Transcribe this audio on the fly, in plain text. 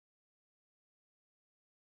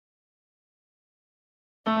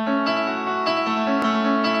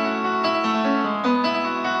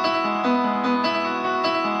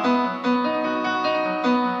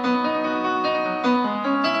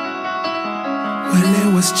Well,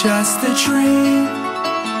 it was just a dream,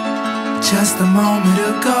 just a moment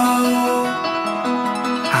ago.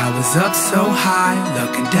 I was up so high,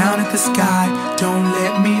 looking down at the sky. Don't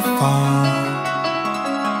let me fall.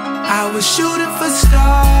 I was shooting for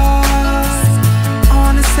stars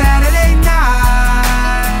on a Saturday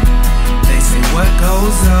night. They say what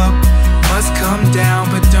goes up must come down,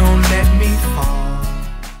 but don't let me fall.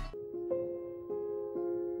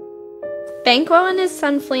 Banquo and his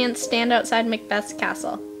son Fleance stand outside Macbeth's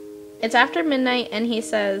castle. It's after midnight and he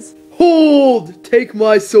says, "Hold! Take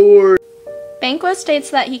my sword!" Banquo states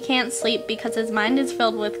that he can't sleep because his mind is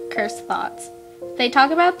filled with cursed thoughts. They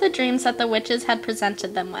talk about the dreams that the witches had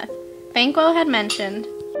presented them with. Banquo had mentioned,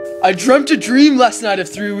 "I dreamt a dream last night of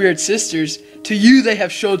 3 weird sisters. To you they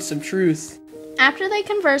have showed some truth." After they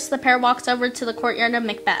converse, the pair walks over to the courtyard of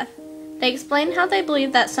Macbeth. They explain how they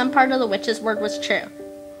believe that some part of the witch's word was true.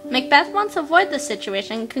 Macbeth wants to avoid the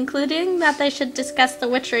situation, concluding that they should discuss the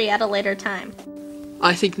witchery at a later time.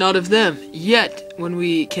 "I think not of them. Yet, when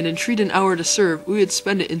we can entreat an hour to serve, we would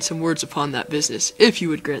spend it in some words upon that business, if you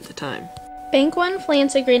would grant the time." Banquo and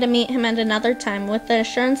Fleance agree to meet him at another time with the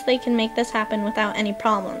assurance they can make this happen without any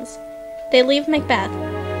problems. They leave Macbeth.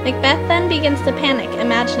 Macbeth then begins to panic,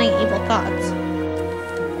 imagining evil thoughts.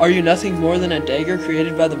 "Are you nothing more than a dagger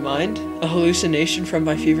created by the mind? A hallucination from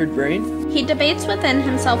my fevered brain?" He debates within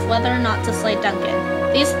himself whether or not to slay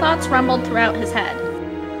Duncan. These thoughts rumbled throughout his head.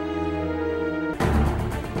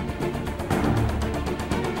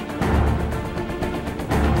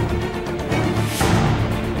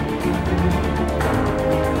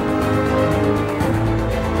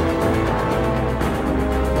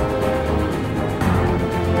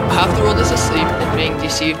 Half the world is asleep and being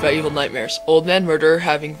deceived by evil nightmares, old man murderer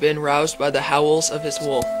having been roused by the howls of his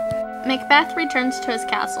wolf. Macbeth returns to his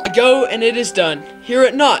castle. "I go, and it is done. Hear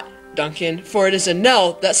it not, Duncan, for it is a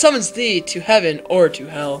knell that summons thee to heaven or to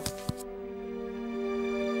hell."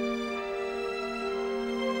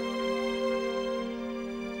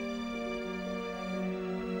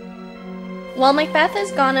 While Macbeth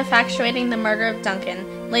is gone effectuating the murder of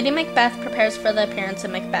Duncan, Lady Macbeth prepares for the appearance of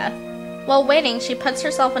Macbeth. While waiting, she puts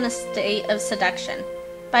herself in a state of seduction.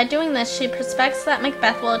 By doing this, she prospects that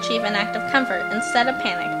Macbeth will achieve an act of comfort instead of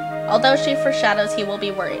panic, although she foreshadows he will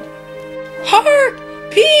be worried. "Hark!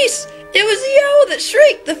 Peace! It was the owl that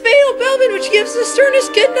shrieked, the fatal bellman which gives the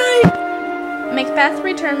sternest good night!" Macbeth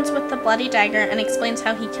returns with the bloody dagger and explains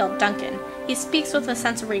how he killed Duncan. He speaks with a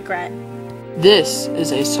sense of regret. "This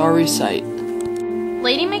is a sorry sight."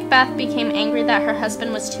 Lady Macbeth became angry that her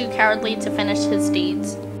husband was too cowardly to finish his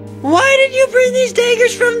deeds. "Why did you bring these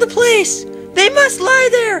daggers from the place? They must lie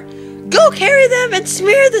there! Go carry them and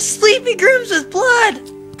smear the sleepy grooms with blood!"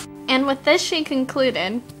 And with this she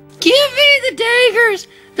concluded, "Give me the daggers!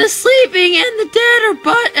 The sleeping and the dead are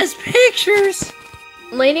but as pictures."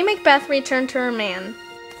 Lady Macbeth returned to her man.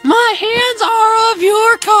 "My hands are of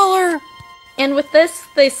your color!" And with this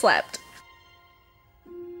they slept.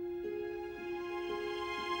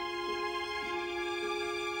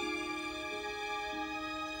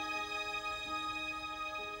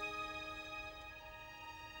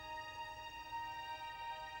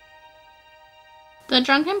 The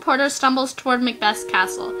drunken porter stumbles toward Macbeth's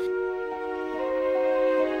castle.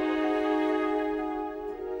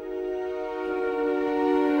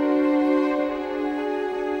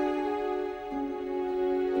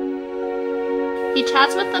 He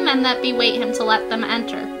chats with the men that bewait him to let them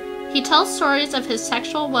enter. He tells stories of his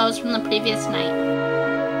sexual woes from the previous night.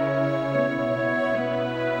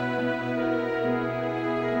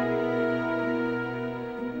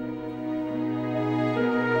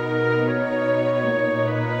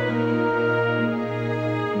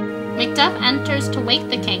 Macbeth enters to wake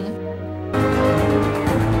the king.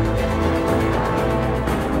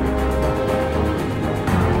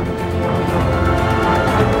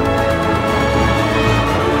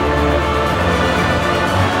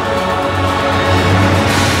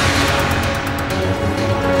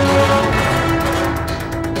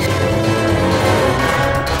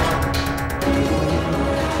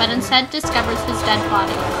 But instead discovers his dead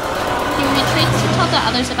body. He retreats to tell the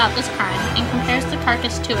others about this crime and compares the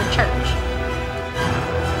carcass to a church.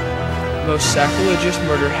 "Most sacrilegious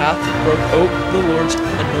murder hath broke ope the Lord's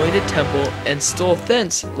anointed temple, and stole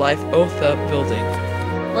thence life oath the building."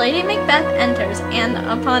 Lady Macbeth enters, and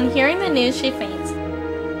upon hearing the news she faints.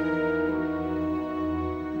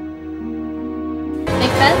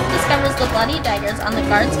 Macbeth discovers the bloody daggers on the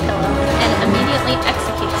guard's pillow and immediately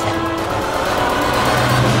executes him.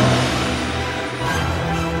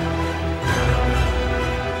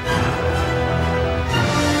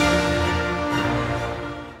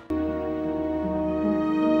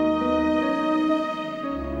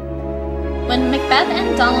 Macbeth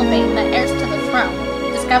and Donalbain, the heirs to the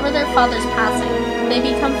throne, discover their father's passing. They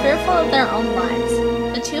become fearful of their own lives.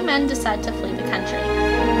 The two men decide to flee the country.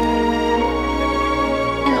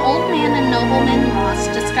 An old man and nobleman Ross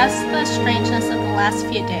discuss the strangeness of the last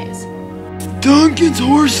few days. Duncan's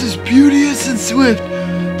horse is beauteous and swift.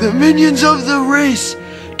 The minions of the race,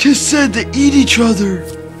 'tis said, they eat each other.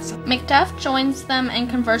 Macbeth joins them and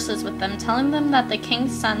converses with them, telling them that the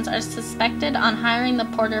king's sons are suspected on hiring the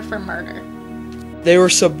porter for murder. They were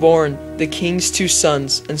suborned, the king's 2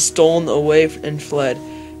 sons, and stolen away and fled,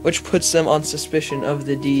 which puts them on suspicion of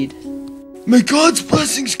the deed. May God's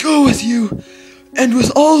blessings go with you, and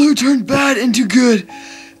with all who turn bad into good,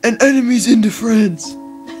 and enemies into friends.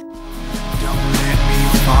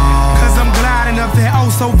 Cause I'm gliding up there oh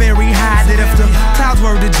so very high that if the clouds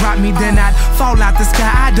were to drop me then I'd fall out the sky.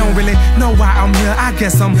 I don't really know why I'm here, I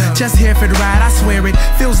guess I'm just here for the ride. I swear it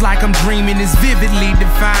feels like I'm dreaming, it's vividly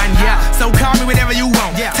defined. Yeah, so call me whatever you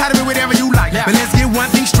want, title me whatever you like, but let's get one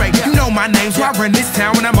thing straight. You know my name, so I run this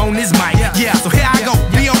town when I'm on this mic. Yeah, so here I go,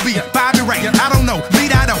 B.O.B., Bobby Ray. I don't know,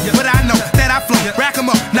 lead I don't, but I know that I flow. Rack 'em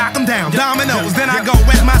up, knock 'em down, dominoes. Then I go,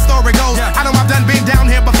 as my story goes, I know I've done been down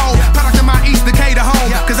here before. Product of my East decay to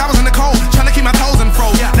home, cause I was in the cold, trying to keep my toes in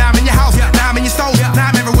froze. Now I'm in your house, now I'm in your stove, now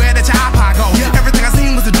I'm everywhere that your iPod goes. Everything I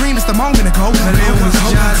seen was a dream just a moment ago. But it was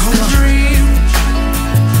just a dream,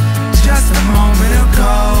 just a moment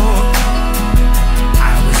ago.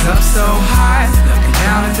 I was up so high, looking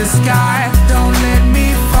down at the sky. Don't let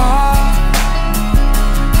me fall.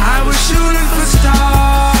 I was shooting for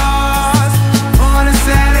stars on a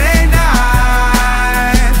Saturday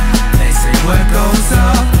night. They say what goes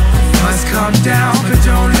up must come down, but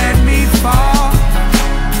don't let me fall.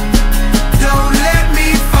 Don't let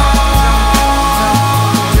me fall.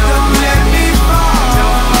 Don't let me fall.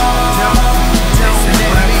 They say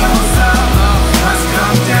what goes up must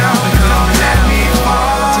come down, but don't let me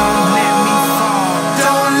fall.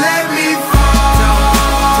 Don't let me fall.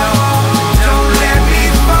 Don't let me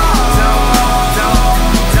fall.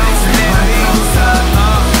 They say what goes up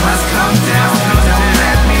must come down, but don't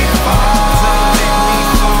let me fall.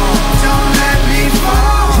 Don't let me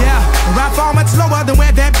fall. Yeah, I fall much lower than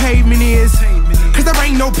where that pavement is. Cause there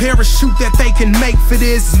ain't no parachute that they can make for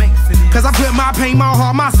this. Cause I put my pain, my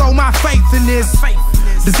heart, my soul, my faith in this.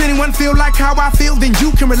 Does anyone feel like how I feel? Then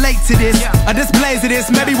you can relate to this. A display to this,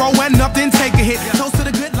 maybe roll one up, then take a hit. Toast to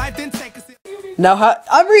the good life, then take a sip. Now,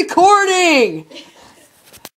 I'm recording!